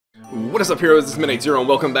What is up, heroes? This is Midnight Zero, and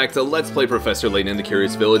welcome back to Let's Play Professor Layton in the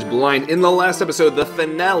Curious Village Blind. In the last episode, the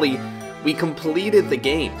finale, we completed the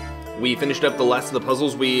game. We finished up the last of the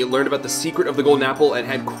puzzles, we learned about the secret of the golden apple, and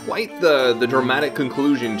had quite the dramatic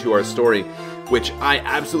conclusion to our story, which I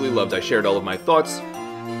absolutely loved. I shared all of my thoughts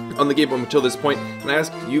on the game up until this point, and I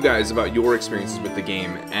asked you guys about your experiences with the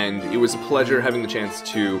game, and it was a pleasure having the chance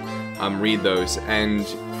to read those. And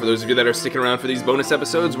for those of you that are sticking around for these bonus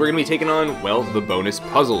episodes, we're going to be taking on, well, the bonus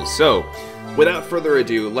puzzles. So, without further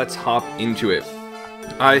ado, let's hop into it.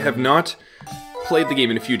 I have not played the game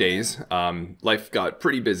in a few days. Life got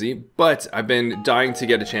pretty busy, but I've been dying to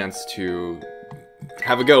get a chance to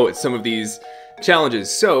have a go at some of these challenges.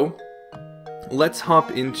 So, let's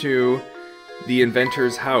hop into the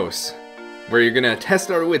Inventor's house, where you're gonna test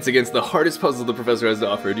our wits against the hardest puzzle the professor has to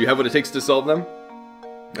offer. Do you have what it takes to solve them?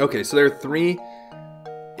 Okay, so there are 3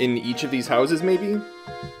 in each of these houses, maybe?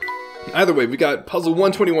 Either way, we got puzzle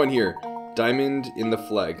 121 here. Diamond in the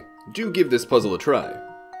flag. Do give this puzzle a try.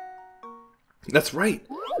 That's right.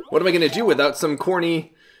 What am I gonna do without some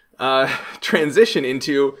corny transition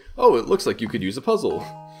into, oh, it looks like you could use a puzzle.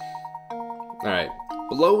 Alright.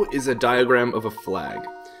 Below is a diagram of a flag.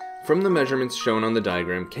 From the measurements shown on the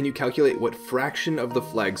diagram, can you calculate what fraction of the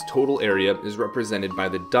flag's total area is represented by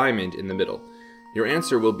the diamond in the middle? Your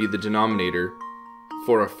answer will be the denominator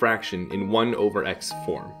for a fraction in 1 over x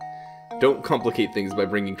form. Don't complicate things by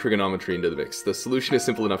bringing trigonometry into the mix. The solution is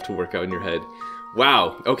simple enough to work out in your head.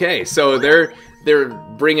 Wow, okay, so they're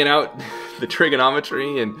bringing out the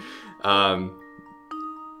trigonometry and,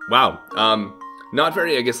 wow. Not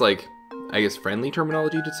very, I guess friendly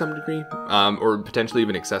terminology to some degree, or potentially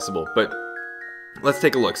even accessible, but let's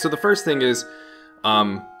take a look. So the first thing is,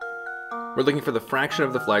 we're looking for the fraction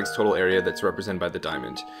of the flag's total area that's represented by the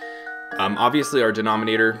diamond. Obviously our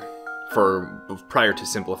denominator, prior to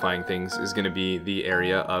simplifying things, is going to be the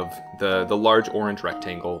area of the large orange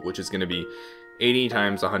rectangle, which is going to be 80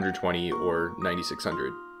 times 120, or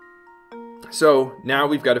 9600. So now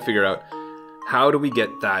we've got to figure out, how do we get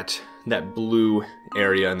that blue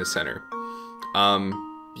area in the center?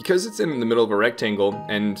 Because it's in the middle of a rectangle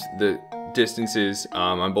and the distances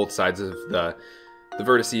on both sides of the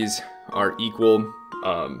vertices are equal,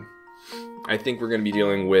 I think we're going to be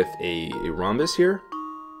dealing with a rhombus here,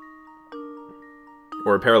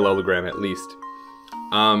 or a parallelogram at least.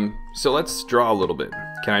 So let's draw a little bit.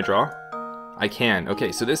 Can I draw? I can.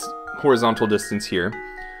 Okay, so this horizontal distance here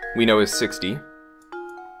we know is 60.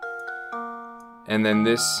 And then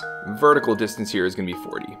this vertical distance here is going to be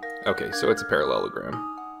 40. Okay, so it's a parallelogram.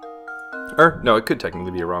 Or, no, it could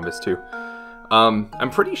technically be a rhombus too. I'm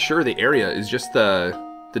pretty sure the area is just the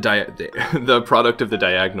product of the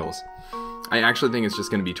diagonals. I actually think it's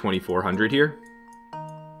just going to be 2400 here.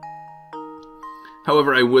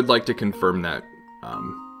 However, I would like to confirm that,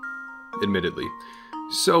 admittedly.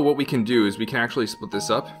 So what we can do is we can actually split this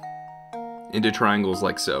up into triangles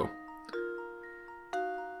like so.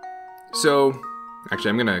 So, actually,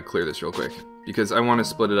 I'm going to clear this real quick, because I want to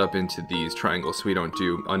split it up into these triangles so we don't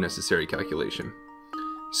do unnecessary calculation.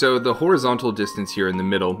 So the horizontal distance here in the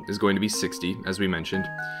middle is going to be 60, as we mentioned.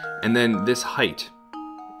 And then this height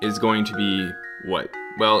is going to be what?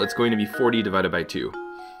 Well, it's going to be 40 divided by 2.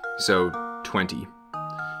 So 20.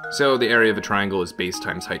 So the area of a triangle is base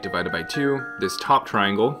times height divided by 2. This top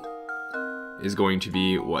triangle is going to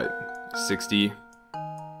be what? 60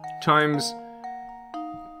 times...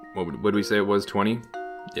 What would we say it was? 20?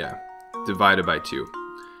 Yeah. Divided by 2.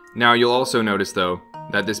 Now you'll also notice though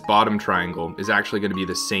that this bottom triangle is actually going to be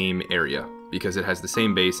the same area, because it has the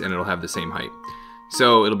same base and it'll have the same height.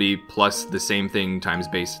 So it'll be plus the same thing times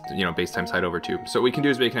base, base times height over 2. So what we can do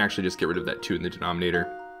is we can actually just get rid of that 2 in the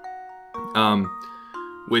denominator.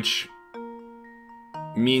 Which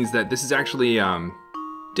means that this is actually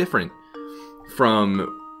different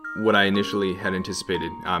from what I initially had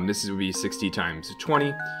anticipated. This would be 60 times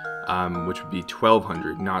 20, which would be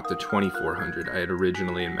 1200, not the 2400 I had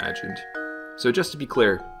originally imagined. So just to be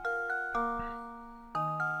clear,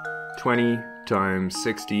 20 times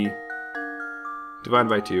 60 divided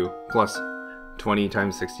by 2 plus 20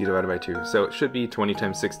 times 60 divided by 2. So it should be 20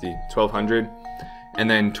 times 60, 1200. And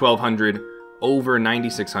then 1200 over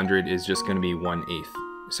 9600 is just going to be 1/8.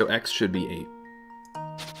 So x should be 8.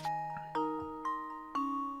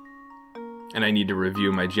 And I need to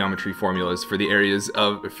review my geometry formulas for the area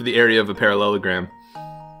of a parallelogram.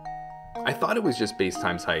 I thought it was just base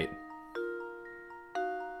times height.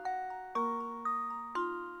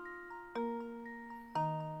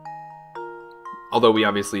 Although we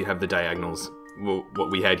obviously have the diagonals. Well,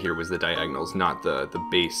 what we had here was the diagonals, not the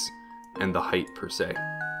base and the height per se.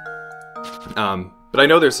 But I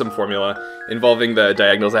know there's some formula involving the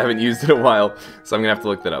diagonals I haven't used in a while, so I'm gonna have to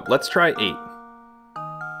look that up. Let's try 8.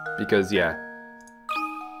 Because, yeah.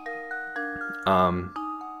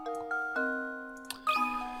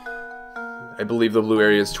 I believe the blue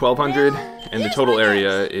area is 1200, and the total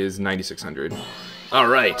area is 9600.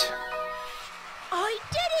 Alright. I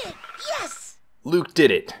did it! Yes! Luke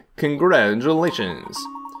did it. Congratulations.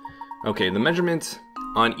 Okay, the measurements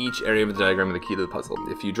on each area of the diagram are the key to the puzzle.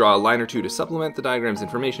 If you draw a line or two to supplement the diagram's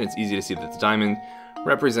information, it's easy to see that the diamond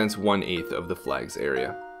represents 1/8 of the flag's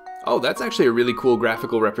area. Oh, that's actually a really cool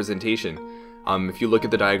graphical representation. If you look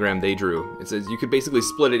at the diagram they drew, it says you could basically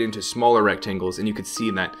split it into smaller rectangles, and you could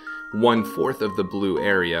see that 1/4 of the blue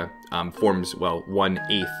area forms, well,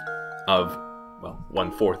 1/8 of, well,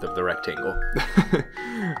 1/4 of the rectangle.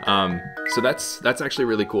 So that's actually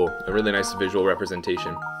really cool. A really nice visual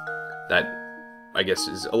representation that I guess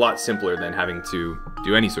is a lot simpler than having to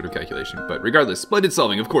do any sort of calculation. But regardless, splendid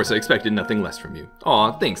solving. Of course, I expected nothing less from you.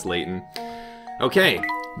 Aw, thanks, Layton. Okay,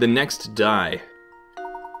 the next die.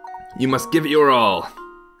 You must give it your all.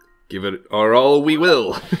 Give it our all we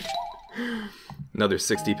will. Another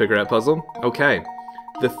 60 picker-up puzzle. Okay.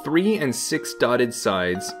 The 3 and 6 dotted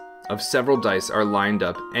sides of several dice are lined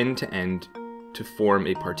up end to end to form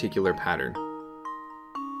a particular pattern.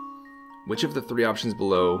 Which of the 3 options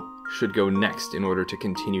below should go next in order to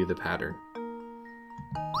continue the pattern?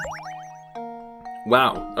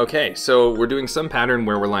 Wow. Okay, so we're doing some pattern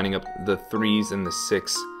where we're lining up the 3s and the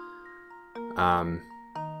 6.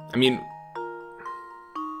 I mean...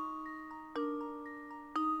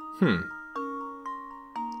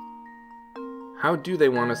 How do they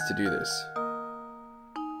want us to do this?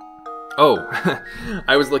 Oh,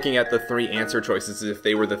 I was looking at the 3 answer choices as if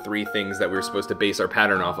they were the 3 things that we were supposed to base our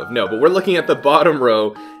pattern off of. No, but we're looking at the bottom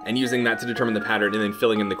row and using that to determine the pattern and then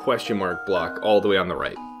filling in the question mark block all the way on the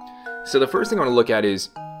right. So the first thing I want to look at is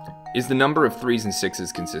the number of 3s and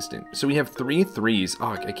 6s consistent? So we have 3 3s.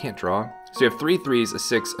 Oh, I can't draw. So we have 3 3s, a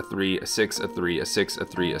 6, a 3, a 6, a 3, a 6, a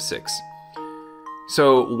 3, a 6.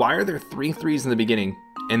 So why are there 3 3s in the beginning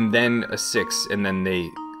and then a 6 and then they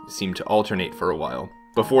seem to alternate for a while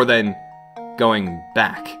before then going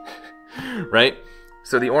back, right?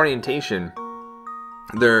 So the orientation,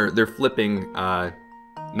 they're flipping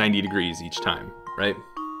 90 degrees each time, right?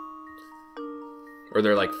 Or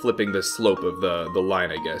they're like flipping the slope of the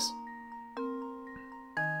line, I guess.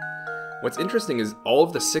 What's interesting is all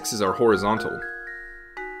of the 6s are horizontal.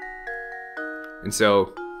 And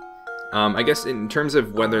so, I guess in terms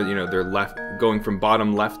of whether, you know, they're left going from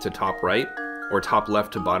bottom left to top right, or top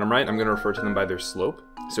left to bottom right, I'm going to refer to them by their slope.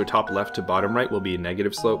 So top left to bottom right will be a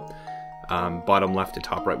negative slope. Bottom left to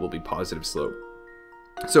top right will be positive slope.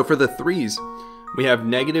 So for the 3s, we have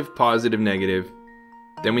negative, positive, negative.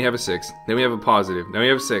 Then we have a 6, then we have a positive, then we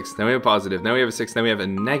have a 6, then we have a positive, then we have a 6, then we have a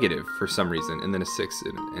negative for some reason, and then a 6,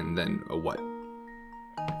 and then a what?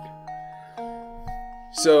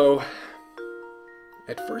 So,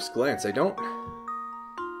 at first glance, I don't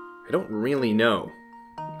really know.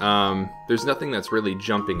 There's nothing that's really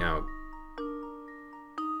jumping out.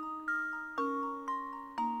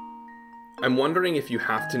 I'm wondering if you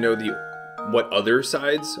have to know what other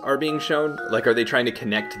sides are being shown? Like, are they trying to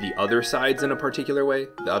connect the other sides in a particular way?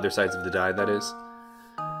 The other sides of the die, that is.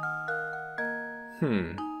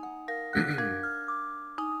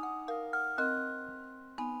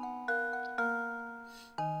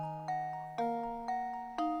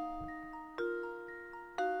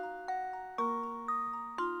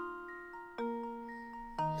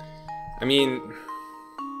 I mean...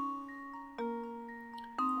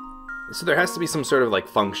 So there has to be some sort of, like,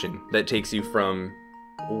 function that takes you from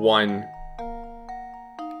one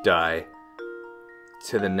die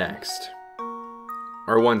to the next.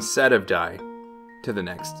 Or one set of die to the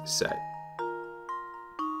next set.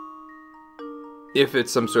 If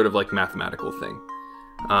it's some sort of, like, mathematical thing.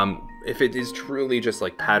 If it is truly just,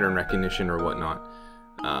 like, pattern recognition or whatnot.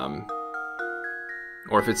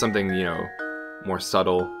 Or if it's something, you know, more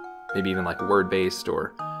subtle, maybe even, like, word-based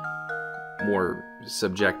or more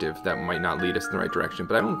subjective, that might not lead us in the right direction,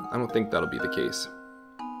 but I don't think that'll be the case.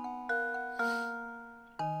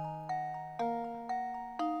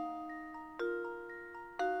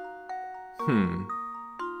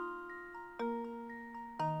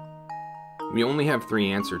 We only have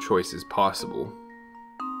 3 answer choices possible.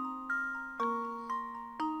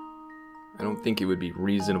 I don't think it would be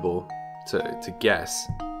reasonable to guess.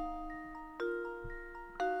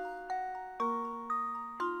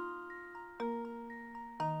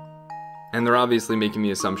 And they're obviously making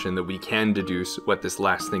the assumption that we can deduce what this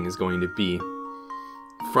last thing is going to be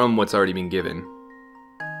from what's already been given.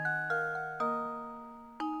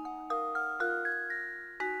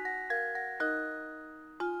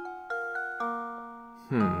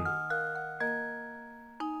 I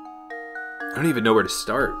don't even know where to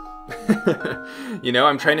start. You know,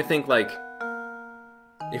 I'm trying to think, like,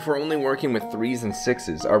 if we're only working with 3s and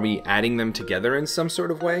 6s, are we adding them together in some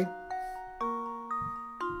sort of way?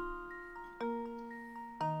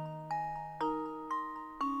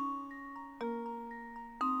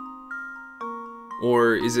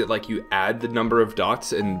 Or is it like you add the number of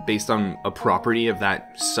dots and based on a property of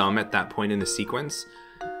that sum at that point in the sequence,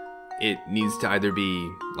 it needs to either be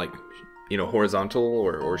like, you know, horizontal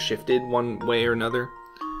or shifted one way or another?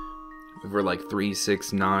 If we're like 3,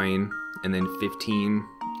 6, 9, and then 15,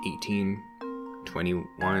 18, 21,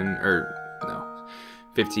 or no,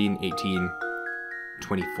 15, 18,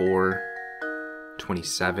 24,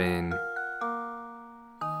 27,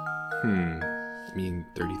 I mean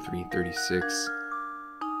 33, 36,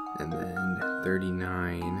 and then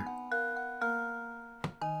 39.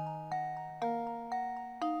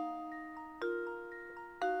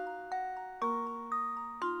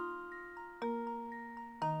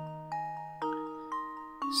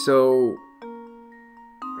 So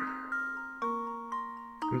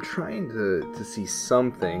I'm trying to see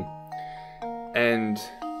something, and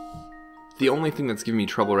the only thing that's giving me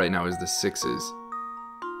trouble right now is the 6s.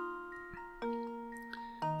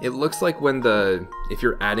 It looks like if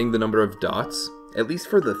you're adding the number of dots, at least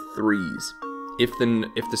for the 3s, if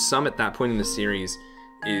the sum at that point in the series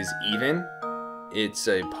is even, it's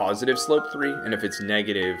a positive slope 3, and if it's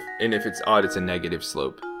negative, and if it's odd, it's a negative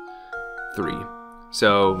slope 3.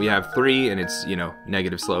 So we have 3 and it's, you know,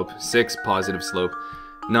 negative slope, 6 positive slope,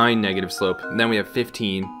 9 negative slope, and then we have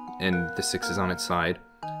 15 and the 6 is on its side,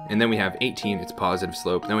 and then we have 18, it's positive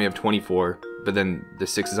slope, then we have 24, but then the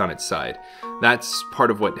 6 is on its side. That's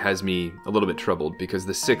part of what has me a little bit troubled, because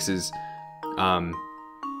the 6s,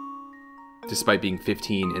 despite being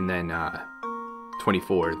 15 and then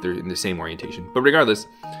 24, they're in the same orientation. But regardless,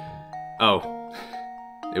 oh,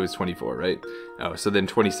 it was 24, right? Oh, so then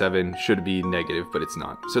 27 should be negative, but it's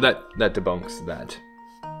not. So that debunks that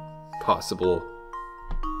possible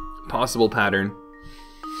pattern.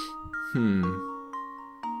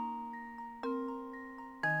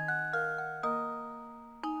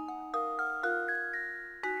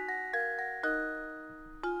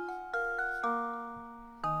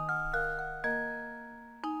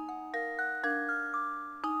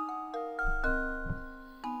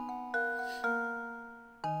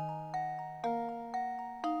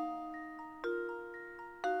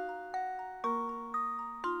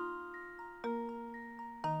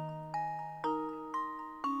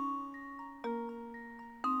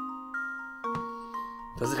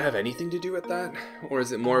 Does it have anything to do with that? Or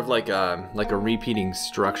is it more of like a repeating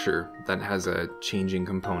structure that has a changing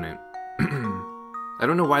component? I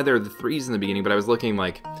don't know why there are the 3s in the beginning, but I was looking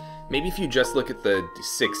like, maybe if you just look at the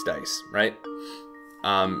 6 dice, right?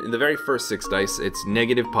 In the very first 6 dice, it's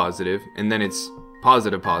negative positive, and then it's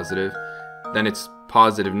positive positive, then it's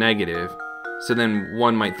positive negative. So then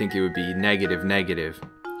one might think it would be negative negative,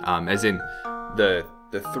 as in the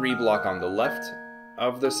 3 block on the left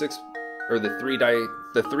of the 6, or the 3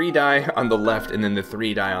 die on the left and then the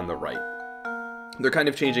 3 die on the right. They're kind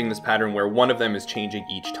of changing this pattern where one of them is changing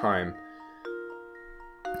each time.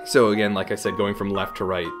 So again, like I said, going from left to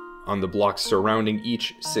right on the blocks surrounding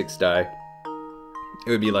each 6 die, it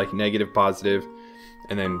would be like negative positive,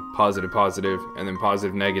 and then positive positive, and then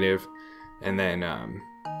positive negative, and then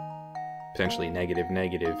potentially negative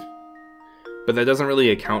negative. But that doesn't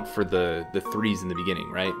really account for the 3s in the beginning,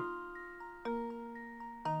 right?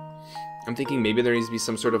 I'm thinking maybe there needs to be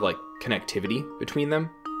some sort of like connectivity between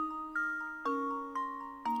them,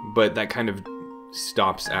 but that kind of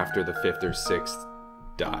stops after the 5th or 6th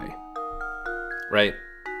die, right?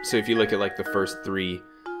 So if you look at like the first 3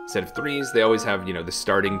 set of 3s, they always have, you know, the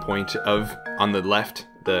starting point of, on the left,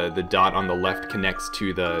 the dot on the left connects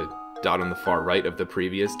to the dot on the far right of the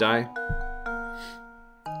previous die.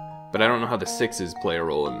 But I don't know how the 6s play a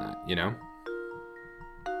role in that, you know?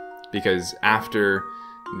 Because after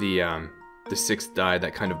the 6th die,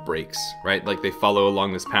 that kind of breaks, right? Like they follow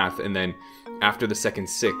along this path, and then after the second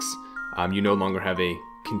 6, you no longer have a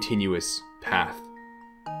continuous path.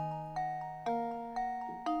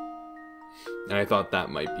 And I thought that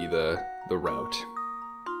might be the route.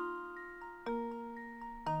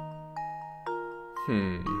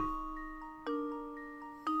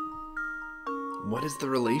 What is the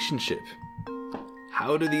relationship?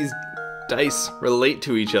 How do these dice relate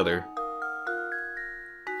to each other?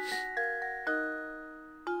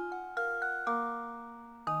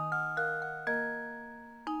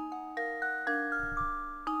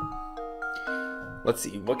 Let's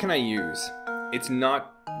see, what can I use? It's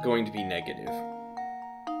not going to be negative.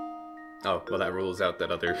 Oh, well, that rules out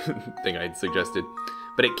that other thing I'd suggested.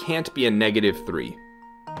 But it can't be a -3.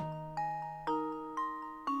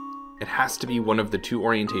 It has to be one of the two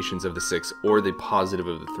orientations of the 6 or the positive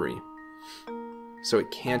of the 3. So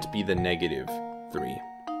it can't be the -3.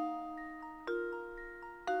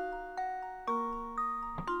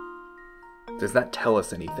 Does that tell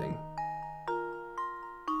us anything?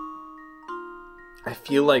 I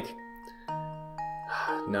feel like...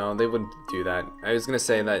 No, they wouldn't do that. I was gonna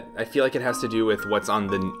say that I feel like it has to do with what's on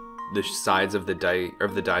the sides of the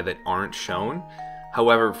die that aren't shown.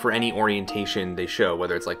 However, for any orientation they show,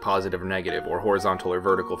 whether it's like positive or negative, or horizontal or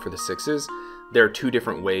vertical for the 6s, there are two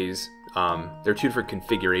different ways. There are two different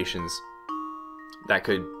configurations that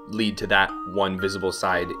could lead to that one visible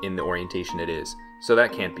side in the orientation it is. So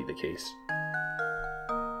that can't be the case.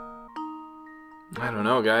 I don't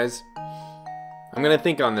know, guys. I'm gonna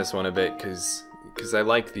think on this one a bit because I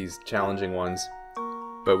like these challenging ones,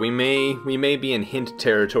 but we may be in hint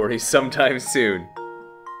territory sometime soon.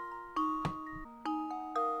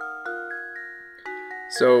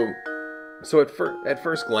 So at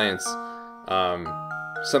first glance,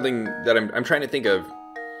 something that I'm trying to think of,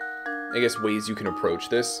 I guess, ways you can approach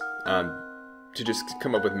this to just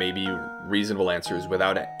come up with maybe reasonable answers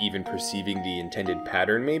without even perceiving the intended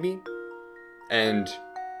pattern, maybe. And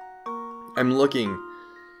I'm looking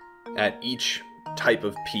at each type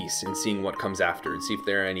of piece and seeing what comes after and see if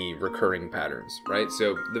there are any recurring patterns, right?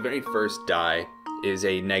 So the very first die is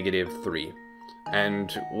a -3.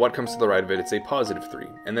 And what comes to the right of it, it's a +3.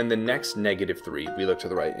 And then the next -3, we look to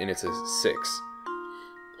the right and it's a 6.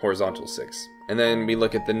 Horizontal 6. And then we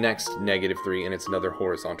look at the next -3 and it's another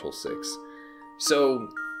horizontal 6. So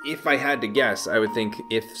if I had to guess, I would think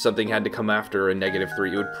if something had to come after a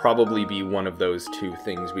 -3, it would probably be one of those two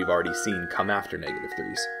things we've already seen come after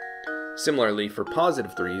 -3s. Similarly, for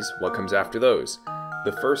 +3s, what comes after those?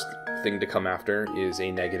 The first thing to come after is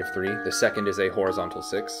a -3, the second is a horizontal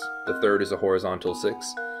 6, the third is a horizontal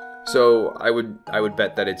 6. So I would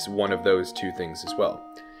bet that it's one of those two things as well.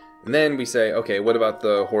 And then we say, okay, what about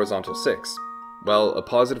the horizontal 6? Well, a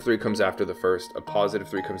 +3 comes after the first, a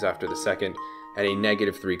 +3 comes after the second, and a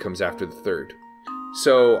 -3 comes after the third.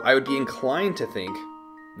 So I would be inclined to think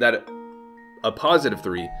that a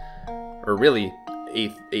 +3, or really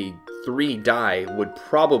a 3 die, would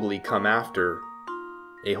probably come after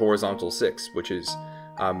a horizontal 6, which is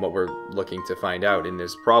what we're looking to find out in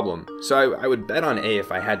this problem. So I would bet on A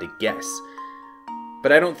if I had to guess.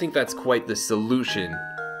 But I don't think that's quite the solution,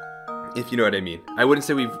 if you know what I mean. I wouldn't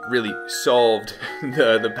say we've really solved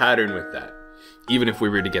the pattern with that, even if we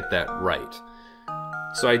were to get that right.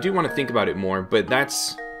 So I do want to think about it more, but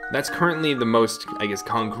that's currently the most, I guess,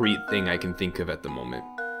 concrete thing I can think of at the moment.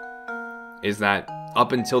 Is that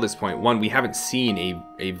up until this point, one, we haven't seen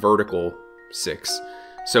a vertical 6.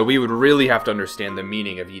 So we would really have to understand the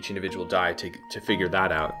meaning of each individual die to figure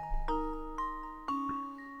that out.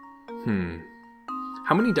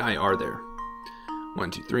 How many die are there?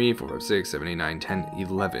 1, 2, 3, 4, 5, 6, 7, 8, 9, 10,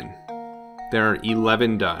 11. There are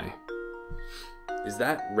 11 die. Is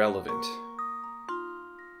that relevant?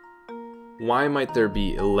 Why might there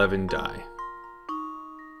be 11 die?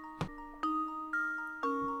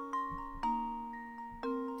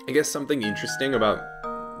 I guess something interesting about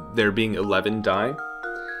there being 11 die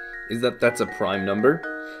is that that's a prime number,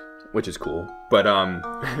 which is cool. But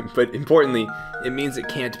but importantly, it means it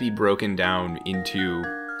can't be broken down into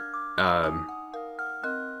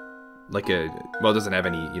like a, well, it doesn't have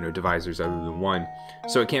any, divisors other than 1.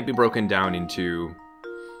 So it can't be broken down into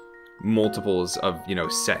multiples of,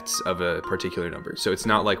 sets of a particular number. So it's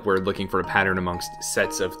not like we're looking for a pattern amongst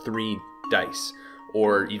sets of 3 dice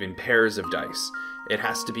or even pairs of dice. It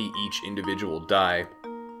has to be each individual die.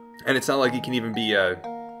 And it's not like it can even be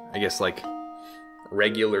I guess, like,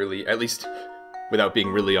 regularly, at least without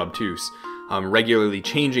being really obtuse, regularly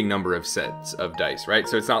changing number of sets of dice, right?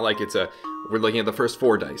 So it's not like we're looking at the first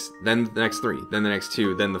 4 dice, then the next 3, then the next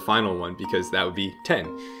 2, then the final one, because that would be 10.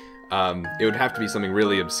 It would have to be something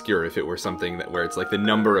really obscure if it were something where it's like the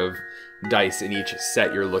number of dice in each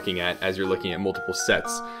set you're looking at as you're looking at multiple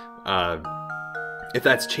sets. If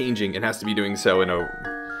that's changing, it has to be doing so in a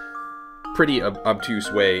pretty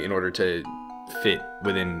obtuse way in order to fit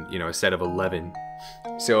within, a set of 11.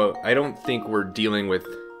 So I don't think we're dealing with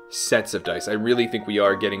sets of dice. I really think we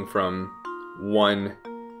are getting from one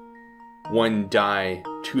die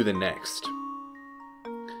to the next.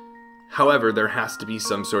 However, there has to be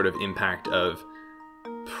some sort of impact of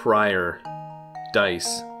prior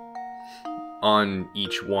dice on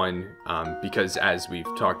each one, because as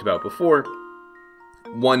we've talked about before,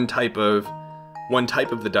 one type of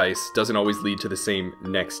the dice doesn't always lead to the same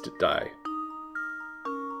next die.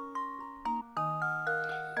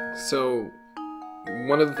 So,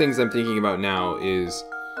 one of the things I'm thinking about now is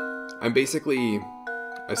I'm basically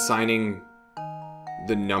assigning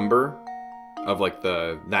the number of like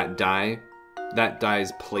that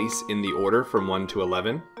die's place in the order from 1 to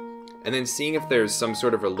 11, and then seeing if there's some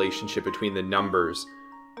sort of relationship between the numbers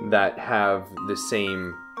that have the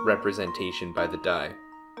same representation by the die.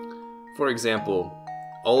 For example,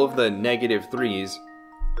 all of the negative 3s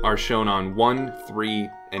are shown on 1, 3,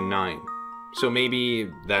 and 9. So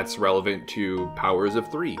maybe that's relevant to powers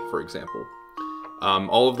of 3, for example.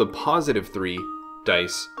 All of the positive 3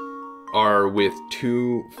 dice are with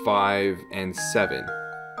 2, 5, and 7.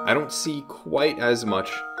 I don't see quite as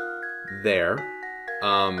much there.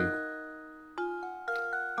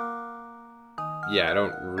 Yeah, I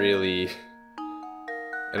don't really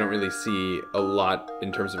see a lot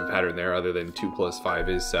in terms of a pattern there, other than 2 plus 5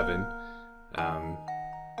 is 7.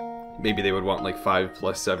 Maybe they would want like 5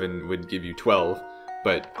 plus 7 would give you 12,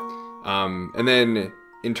 but and then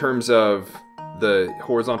in terms of the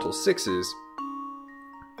horizontal 6s,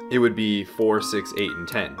 it would be 4, 6, 8, and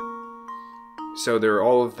 10. So there are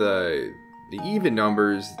all of the even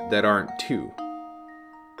numbers that aren't 2.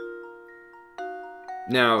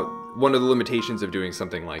 Now, one of the limitations of doing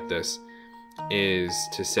something like this is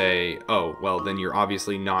to say, oh, well, then you're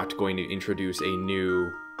obviously not going to introduce a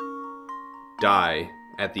new die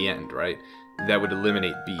at the end, right? That would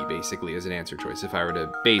eliminate B, basically, as an answer choice, if I were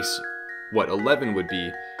to base what 11 would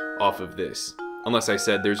be off of this. Unless I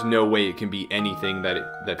said there's no way it can be anything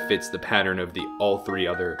that fits the pattern of all 3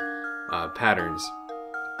 other patterns.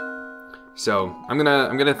 So I'm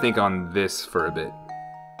gonna think on this for a bit.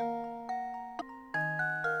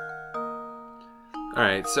 All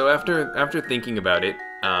right. So after thinking about it,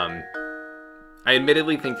 I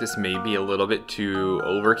admittedly think this may be a little bit too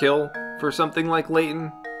overkill for something like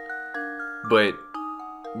Layton, but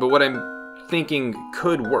what I'm thinking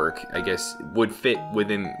could work, I guess, would fit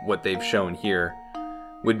within what they've shown here,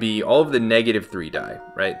 would be all of the negative 3 die,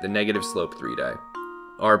 right? The negative slope 3 die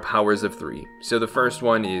are powers of 3. So the first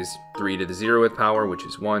one is 3 to the 0th power, which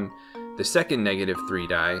is 1. The second negative 3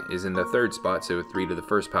 die is in the 3rd spot, so 3 to the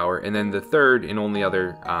 1st power. And then the third and only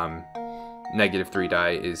other negative 3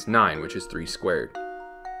 die is 9, which is 3 squared.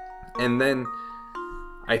 And then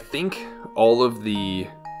I think all of the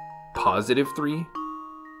positive 3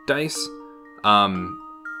 dice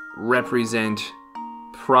represent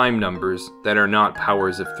prime numbers that are not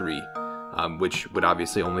powers of 3, which would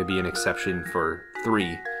obviously only be an exception for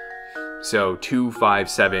 3. So 2, 5,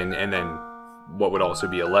 7, and then what would also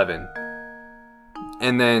be 11.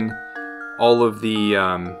 And then all of the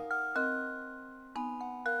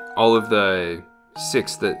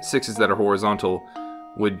sixes that are horizontal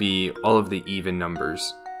would be all of the even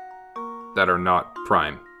numbers that are not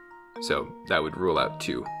prime. So that would rule out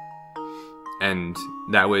 2. And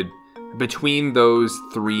that would, between those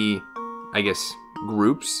 3, I guess,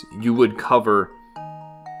 groups, you would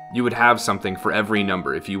have something for every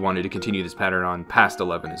number if you wanted to continue this pattern on past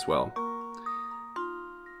 11 as well.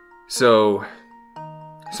 So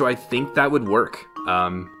I think that would work.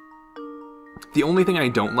 The only thing I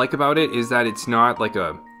don't like about it is that it's not like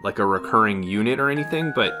a recurring unit or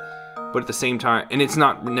anything, but at the same time, and it's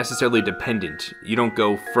not necessarily dependent. You don't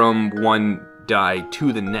go from one die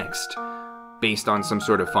to the next based on some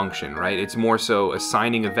sort of function, right? It's more so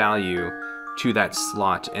assigning a value to that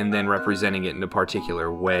slot and then representing it in a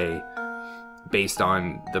particular way based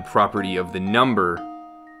on the property of the number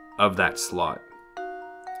of that slot.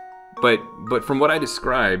 But from what I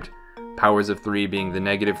described, powers of 3 being the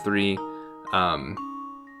negative 3,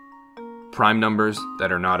 prime numbers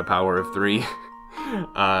that are not a power of 3,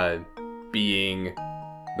 being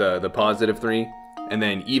the positive 3, and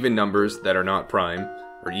then even numbers that are not prime,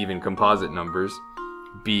 or even composite numbers,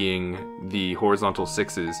 being the horizontal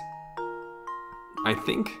 6s. I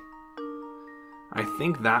think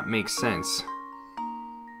that makes sense.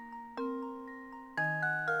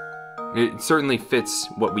 It certainly fits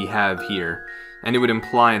what we have here, and it would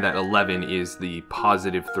imply that 11 is the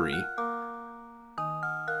positive 3,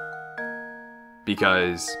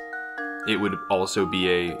 because it would also be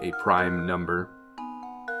a prime number.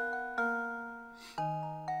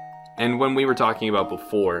 And when we were talking about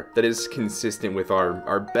before, that is consistent with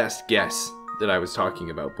our best guess that I was talking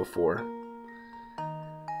about before.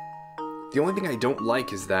 The only thing I don't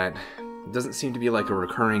like is that it doesn't seem to be like a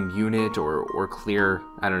recurring unit or clear,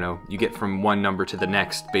 I don't know, you get from one number to the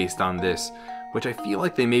next based on this, which I feel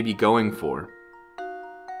like they may be going for.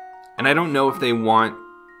 And I don't know if they want...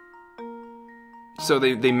 So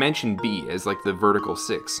they mention B as like the vertical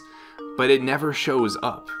 6, but it never shows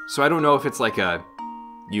up. So I don't know if it's like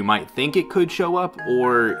you might think it could show up,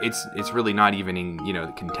 or it's really not even in, you know,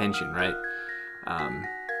 the contention, right?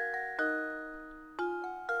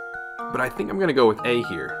 But I think I'm gonna go with A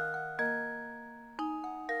here.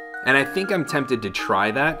 And I think I'm tempted to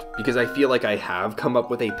try that because I feel like I have come up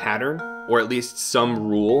with a pattern, or at least some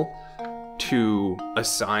rule, to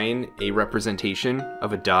assign a representation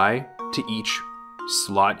of a die to each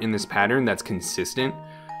slot in this pattern that's consistent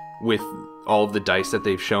with all of the dice that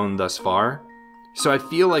they've shown thus far. So I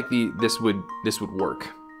feel like this would work.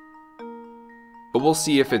 But we'll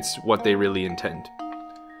see if it's what they really intend.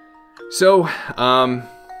 So,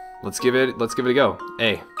 let's give it a go.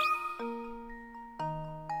 A.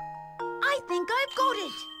 I think I've got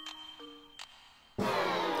it.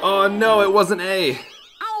 Oh no, it wasn't A.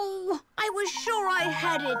 Oh, I was sure I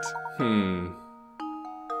had it.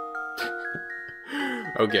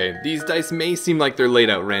 Okay, these dice may seem like they're laid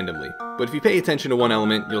out randomly, but if you pay attention to one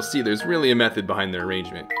element, you'll see there's really a method behind their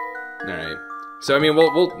arrangement. Alright, so I mean,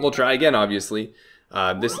 we'll try again, obviously.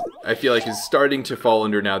 This, I feel like, is starting to fall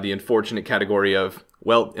under now the unfortunate category of,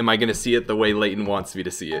 well, am I going to see it the way Layton wants me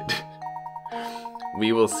to see it?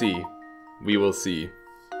 We will see. We will see.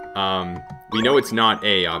 We know it's not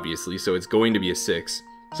A, obviously, so it's going to be a 6.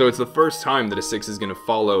 So it's the first time that a 6 is going to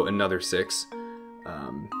follow another 6.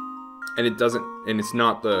 And it doesn't, and it's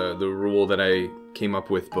not the rule that I came up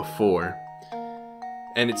with before.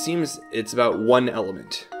 And it seems it's about one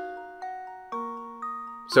element.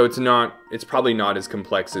 So it's probably not as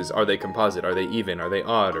complex as, are they composite, are they even, are they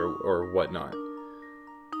odd, or whatnot.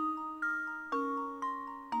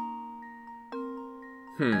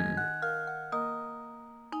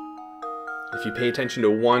 If you pay attention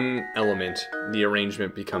to one element, the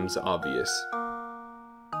arrangement becomes obvious.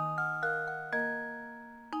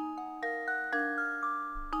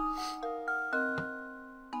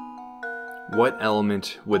 What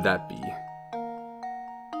element would that be?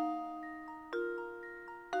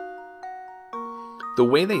 The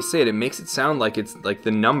way they say it, it makes it sound like it's like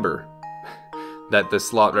the number that the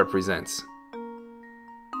slot represents.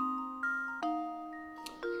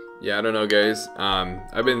 Yeah, I don't know, guys.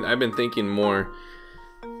 I've been thinking more,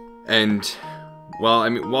 and well, I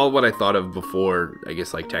mean, while what I thought of before, I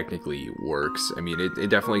guess, like, technically works. I mean, it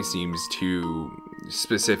definitely seems too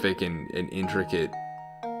specific and intricate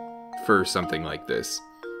for something like this.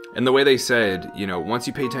 And the way they said, you know, once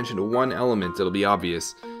you pay attention to one element, it'll be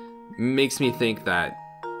obvious, makes me think that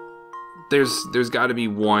there's got to be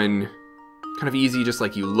one kind of easy, just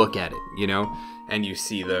like you look at it, you know, and you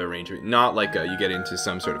see the arrangement. Not like you get into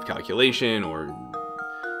some sort of calculation or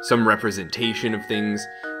some representation of things.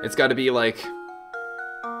 It's got to be like,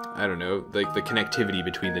 I don't know, like the connectivity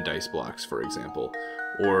between the dice blocks, for example,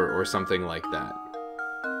 or something like that.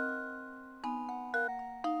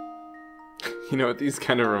 You know what these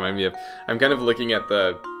kind of remind me of? I'm kind of looking at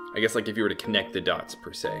the, I guess, like, if you were to connect the dots,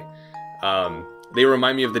 per se. They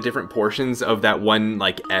remind me of the different portions of that one,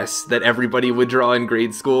 like, S that everybody would draw in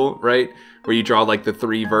grade school, right? Where you draw, like, the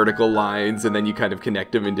 3 vertical lines, and then you kind of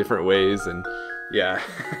connect them in different ways, and yeah.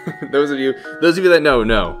 those of you that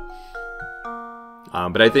know.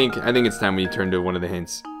 But I think it's time we turn to one of the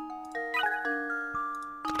hints.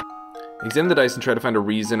 Examine the dice and try to find a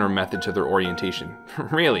reason or method to their orientation.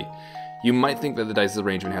 Really? You might think that the dice's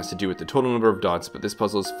arrangement has to do with the total number of dots, but this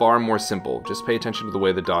puzzle is far more simple. Just pay attention to the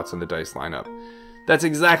way the dots on the dice line up. That's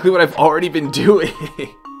exactly what I've already been doing.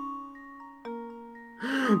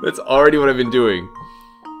 That's already what I've been doing.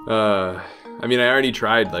 I mean, I already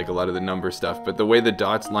tried, like, a lot of the number stuff, but the way the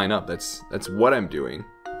dots line up, that's what I'm doing.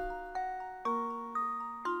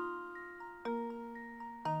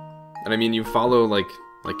 And I mean, you follow, like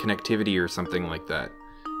connectivity or something like that.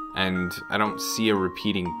 And I don't see a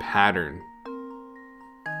repeating pattern.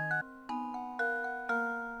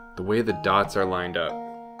 The way the dots are lined up.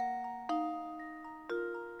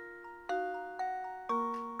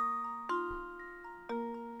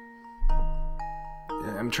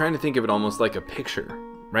 I'm trying to think of it almost like a picture,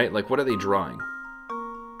 right? Like, what are they drawing?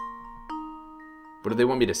 What do they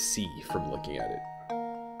want me to see from looking at it?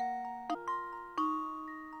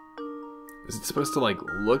 Is it supposed to, like,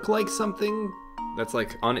 look like something that's,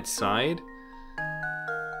 like, on its side?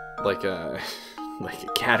 Like a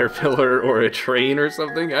caterpillar or a train or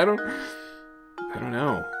something? I don't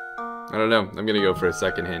know. I'm gonna go for a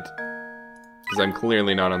second hint, because I'm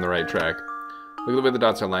clearly not on the right track. Look at the way the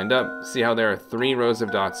dots are lined up. See how there are 3 rows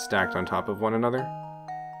of dots stacked on top of one another?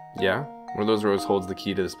 Yeah? One of those rows holds the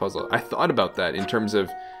key to this puzzle. I thought about that in terms of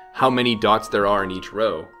how many dots there are in each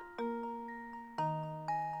row.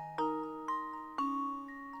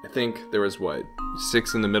 I think there was, what,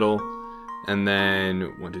 6 in the middle, And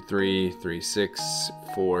then 1, 2, 3, 3, 6,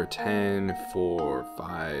 4, 10, 4,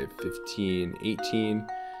 5, 15, 18.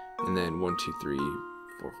 And then 1, 2, 3,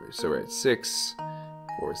 4, 5. So we're at 6.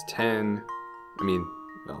 4 is 10. I mean,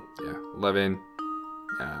 well, yeah, 11,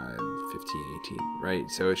 15, 18, right?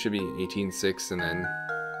 So it should be 18, 6, and then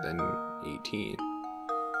 18.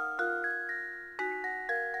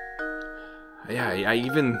 Yeah, I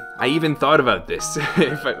even thought about this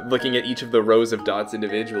if looking at each of the rows of dots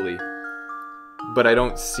individually, but I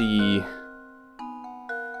don't see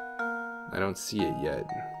it yet.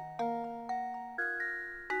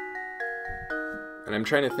 And I'm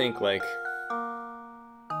trying to think, like,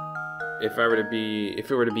 if it were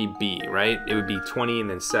to be B, right? It would be 20 and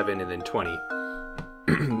then 7 and then 20.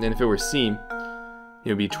 And if it were C, it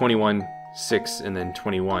would be 21, 6 and then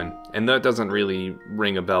 21. And that doesn't really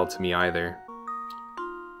ring a bell to me either.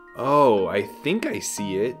 Oh, I think I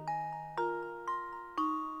see it.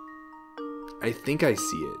 I think I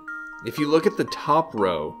see it. If you look at the top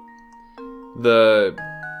row,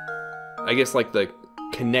 I guess like the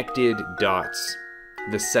connected dots,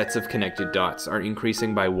 the sets of connected dots are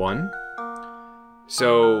increasing by 1.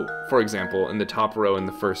 So, for example, in the top row in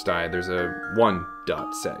the first die, there's a 1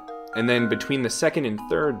 dot set. And then between the second and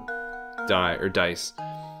third die or dice,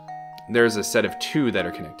 there's a set of 2 that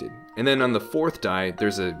are connected. And then on the fourth die,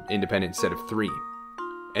 there's an independent set of 3.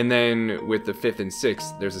 And then with the 5th and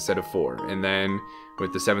 6th, there's a set of 4. And then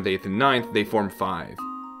with the 7th, 8th, and 9th, they form 5.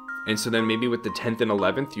 And so then maybe with the 10th and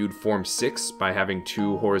 11th, you'd form 6 by having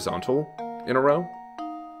 2 horizontal in a row.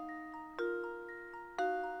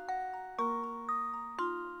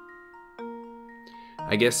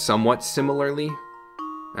 I guess somewhat similarly.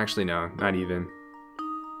 Actually, no, not even.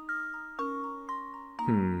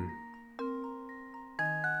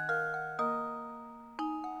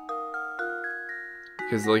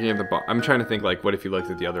 Because looking at the bottom, I'm trying to think, like, what if you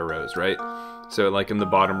looked at the other rows, right? So, like, in the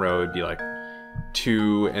bottom row, it'd be like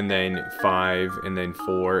 2, and then 5, and then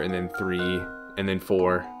 4, and then 3, and then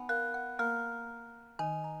 4.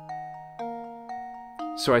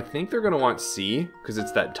 So I think they're going to want C, because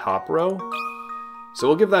it's that top row. So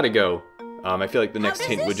we'll give that a go. I feel like the next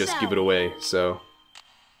hint would just give it away, so...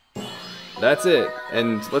 That's it.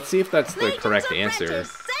 And let's see if that's the correct answer.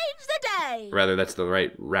 Rather, that's the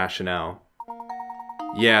right rationale.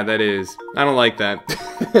 Yeah, that is. I don't like that.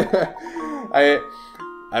 I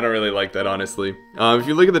don't really like that, honestly. If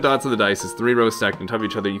you look at the dots of the dice as 3 rows stacked on top of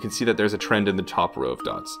each other, you can see that there's a trend in the top row of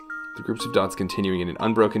dots. The groups of dots continuing in an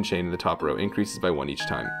unbroken chain in the top row increases by 1 each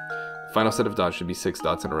time. The final set of dots should be 6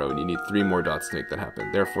 dots in a row, and you need 3 more dots to make that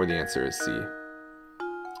happen. Therefore, the answer is C.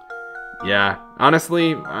 Yeah,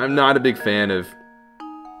 honestly, I'm not a big fan of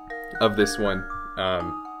this one.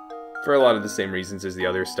 For a lot of the same reasons as the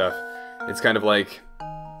other stuff. It's kind of like,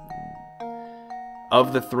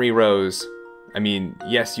 of the 3 rows, I mean,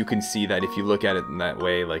 yes, you can see that if you look at it in that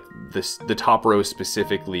way, like, the top row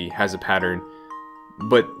specifically has a pattern,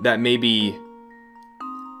 but that may be,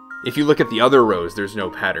 if you look at the other rows, there's no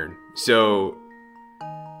pattern. So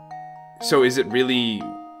is it really,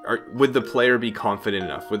 would the player be confident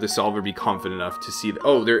enough, would the solver be confident enough to see that,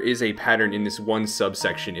 oh, there is a pattern in this one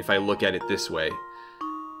subsection if I look at it this way,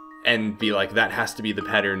 and be like, that has to be the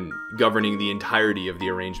pattern governing the entirety of the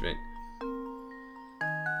arrangement?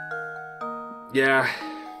 Yeah,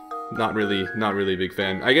 not really a big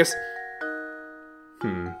fan. I guess,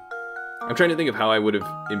 I'm trying to think of how I would have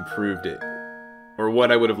improved it, or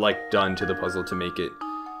what I would have liked done to the puzzle to make it,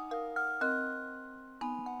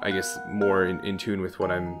 I guess, more in tune with what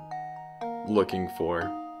I'm looking for.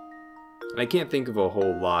 And I can't think of a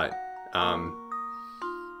whole lot.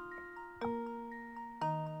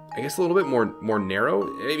 I guess a little bit more narrow.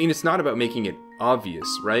 I mean, it's not about making it obvious,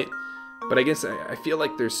 right? But I guess I feel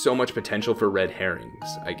like there's so much potential for red herrings,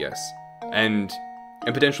 I guess. And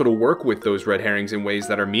potential to work with those red herrings in ways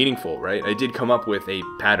that are meaningful, right? I did come up with a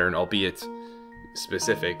pattern, albeit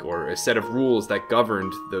specific, or a set of rules that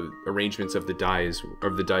governed the arrangements of the dice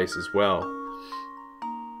as well.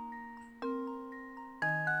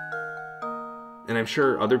 And I'm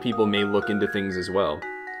sure other people may look into things as well.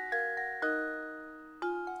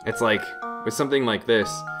 It's like, with something like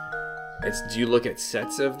this, do you look at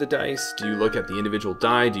sets of the dice? Do you look at the individual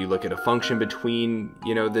die? Do you look at a function between,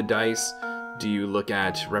 the dice? Do you look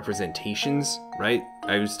at representations, right?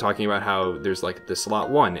 I was talking about how there's like the slot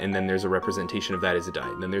 1, and then there's a representation of that as a die,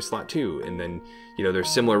 and then there's slot 2, and then, there's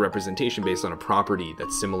similar representation based on a property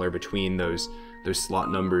that's similar between those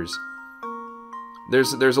slot numbers.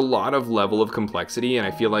 There's a lot of level of complexity, and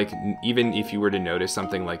I feel like even if you were to notice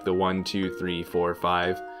something like the 1, 2, 3, 4,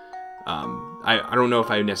 5, I don't know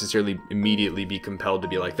if I would necessarily immediately be compelled to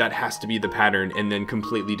be like, that has to be the pattern, and then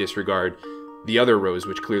completely disregard the other rows,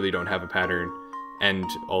 which clearly don't have a pattern, and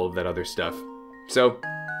all of that other stuff. So,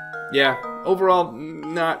 yeah, overall,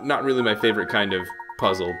 not really my favorite kind of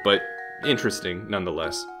puzzle, but interesting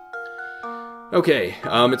nonetheless. Okay,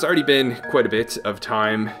 it's already been quite a bit of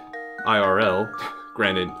time IRL.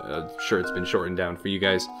 Granted, sure, it's been shortened down for you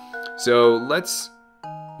guys. So let's,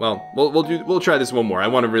 well, we'll try this one more. I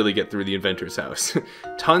want to really get through the Inventor's house.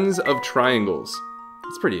 Tons of triangles.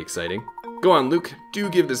 It's pretty exciting. Go on, Luke. Do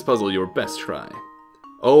give this puzzle your best try.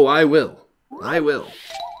 Oh, I will. I will.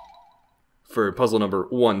 For puzzle number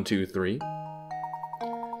 1, 2, 3.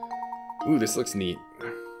 Ooh, this looks neat.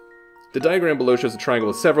 The diagram below shows a triangle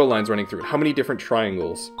with several lines running through it. How many different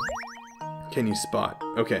triangles can you spot?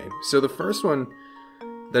 Okay, so the first one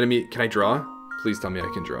that can I draw? Please tell me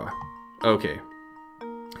I can draw. Okay.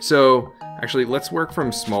 So, actually, let's work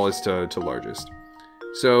from smallest to largest.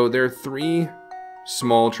 So, there are 3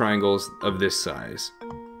 small triangles of this size.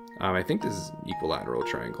 I think this is equilateral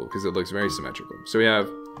triangle because it looks very symmetrical. So we have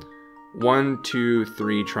 1, 2,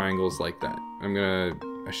 3 triangles like that.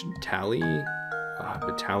 I should tally,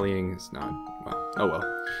 but tallying is not, well, oh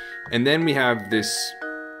well. And then we have this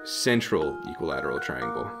central equilateral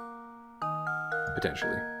triangle,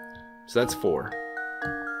 potentially. So that's 4.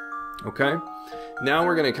 Okay. Now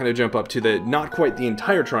we're going to kind of jump up to the, not quite the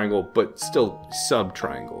entire triangle, but still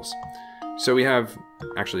sub-triangles. So we have,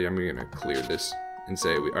 actually I'm going to clear this and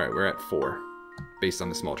say, alright, we're at 4, based on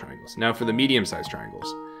the small triangles. Now for the medium-sized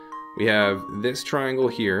triangles, we have this triangle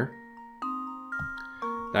here.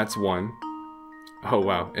 That's 1. Oh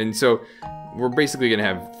wow. And so we're basically going to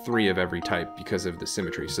have 3 of every type because of the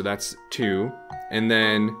symmetry. So that's 2. And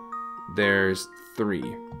then there's 3.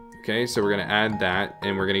 Okay, so we're going to add that,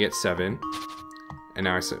 and we're going to get 7. And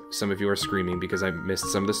now some of you are screaming because I missed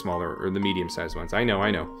some of the smaller or the medium-sized ones. I know.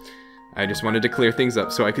 I just wanted to clear things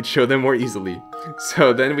up so I could show them more easily.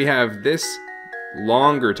 So then we have this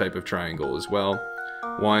longer type of triangle as well.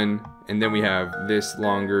 1, and then we have this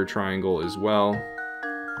longer triangle as well.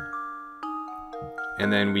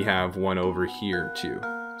 And then we have 1 over here too.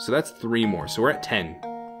 So that's 3 more. So we're at 10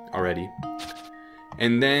 already.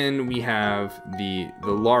 And then we have the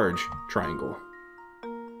large triangle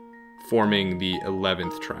forming the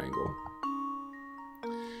 11th triangle.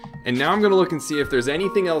 And now I'm going to look and see if there's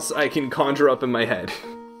anything else I can conjure up in my head.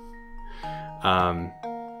 I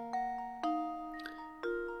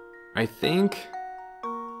think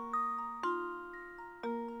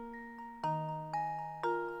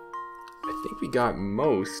we got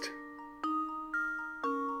most.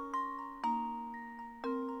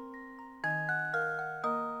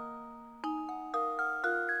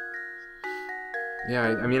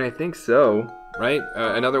 Yeah, I mean, I think so, right?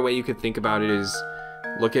 Another way you could think about it is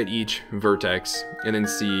look at each vertex and then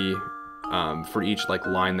see for each like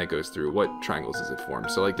line that goes through, what triangles does it form?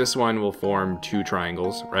 So like this one will form 2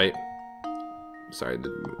 triangles, right? Sorry, the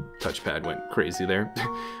touchpad went crazy there.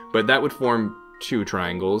 But that would form 2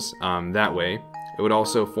 triangles that way. It would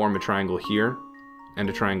also form a triangle here and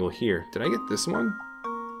a triangle here. Did I get this one?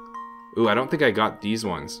 Ooh, I don't think I got these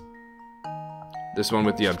ones. This one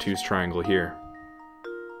with the obtuse triangle here.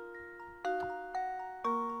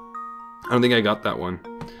 I don't think I got that one.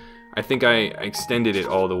 I think I extended it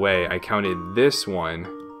all the way. I counted this one,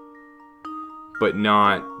 but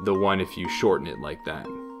not the one if you shorten it like that.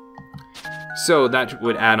 So that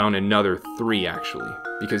would add on another 3 actually,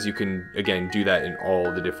 because you can, again, do that in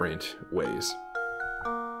all the different ways.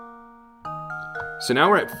 So now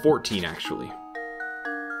we're at 14 actually.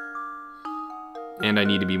 And I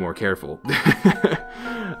need to be more careful.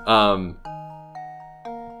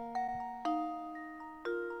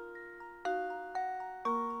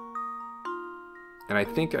 And I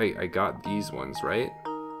think I got these ones, right?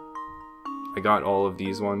 I got all of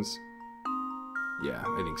these ones. Yeah,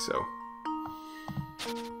 I think so.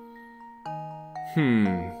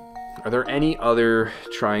 Are there any other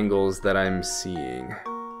triangles that I'm seeing?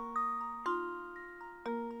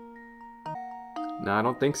 No, I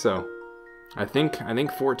don't think so. I think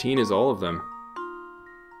 14 is all of them.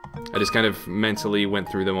 I just kind of mentally went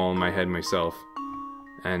through them all in my head myself.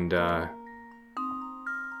 And,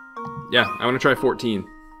 yeah, I want to try 14.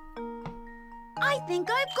 I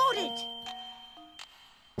think I've got it.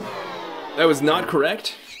 That was not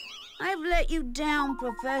correct? I've let you down,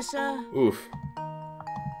 Professor. Oof.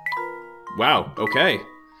 Wow, okay.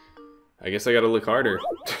 I guess I gotta look harder.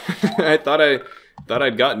 I thought I'd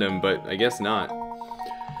gotten him, but I guess not.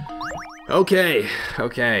 Okay.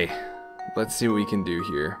 Let's see what we can do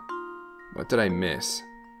here. What did I miss?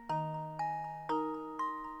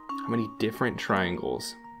 How many different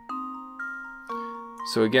triangles?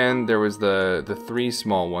 So again, there was the 3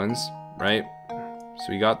 small ones, right? So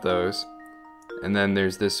we got those. And then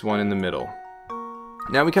there's this one in the middle.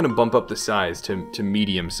 Now we kind of bump up the size to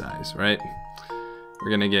medium size, right? We're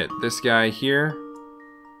gonna get this guy here,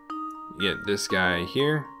 get this guy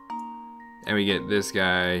here, and we get this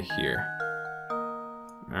guy here.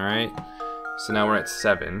 Alright, so now we're at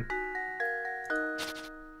 7.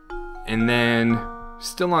 And then,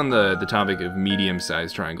 still on the topic of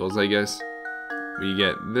medium-sized triangles, I guess, we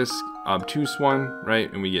get this obtuse one,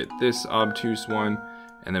 right? And we get this obtuse one,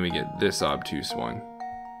 and then we get this obtuse one.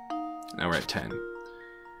 Now we're at 10.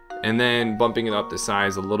 And then bumping it up the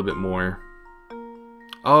size a little bit more.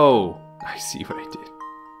 Oh, I see what I did.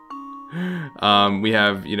 We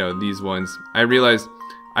have, you know, these ones. I realized,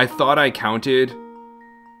 I thought I counted,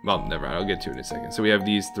 well, never mind, I'll get to it in a second. So we have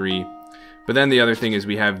these 3, but then the other thing is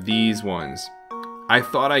we have these ones. I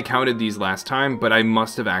thought I counted these last time, but I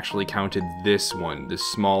must have actually counted this one, the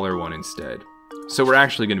smaller one instead. So we're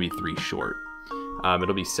actually going to be 3 short.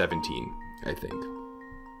 It'll be 17, I think.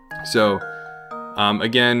 So,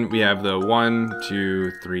 again, we have the 1,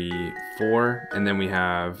 2, 3, 4, and then we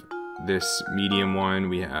have this medium one,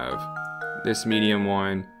 we have this medium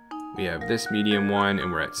one, we have this medium one,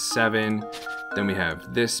 and we're at 7. Then we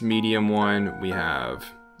have this medium one, we have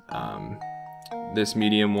this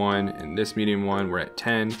medium one, and this medium one, we're at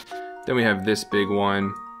 10. Then we have this big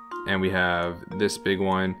one, and we have this big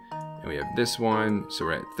one, and we have this one, so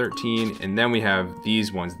we're at 13. And then we have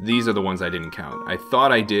these ones. These are the ones I didn't count. I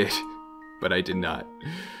thought I did, but I did not,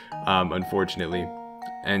 unfortunately.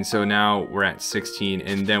 And so now we're at 16,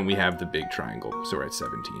 and then we have the big triangle, so we're at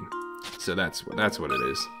 17. So that's what it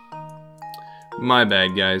is. My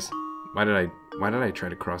bad, guys. Why did I try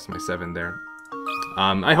to cross my 7 there?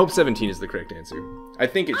 I hope 17 is the correct answer. I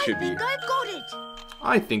think it should be. I think I've got it.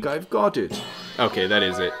 I think I've got it. Okay, that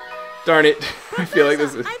is it. Darn it. I feel like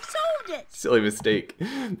this is I've solved it. silly mistake.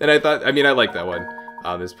 And I thought, I mean, I like that one.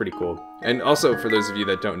 It's pretty cool. And also, for those of you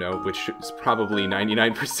that don't know, which is probably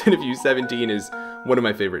 99% of you, 17 is one of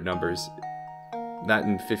my favorite numbers. That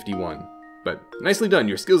and 51. But nicely done.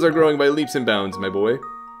 Your skills are growing by leaps and bounds, my boy.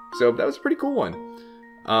 So that was a pretty cool one.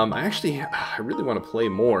 I really want to play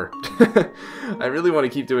more. I really want to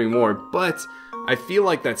keep doing more, but I feel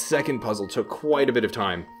like that second puzzle took quite a bit of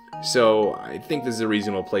time. So I think this is a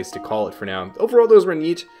reasonable place to call it for now. Overall, those were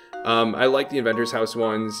neat. I like the Inventor's House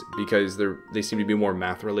ones because they seem to be more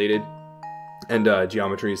math related, and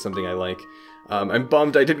geometry is something I like. I'm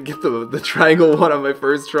bummed I didn't get the triangle one on my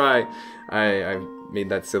first try. I made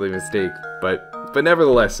that silly mistake, but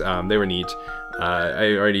nevertheless, they were neat.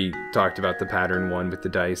 I already talked about the pattern one with the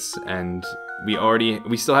dice, and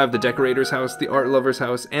we still have the decorator's house, the art lover's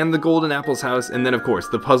house, and the golden apple's house, and then of course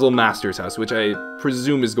the puzzle master's house, which I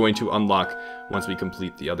presume is going to unlock once we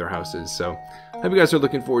complete the other houses. So I hope you guys are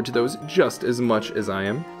looking forward to those just as much as I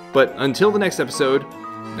am. But until the next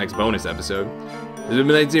bonus episode, this is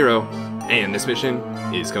Midnight Zero, and this mission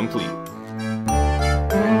is complete.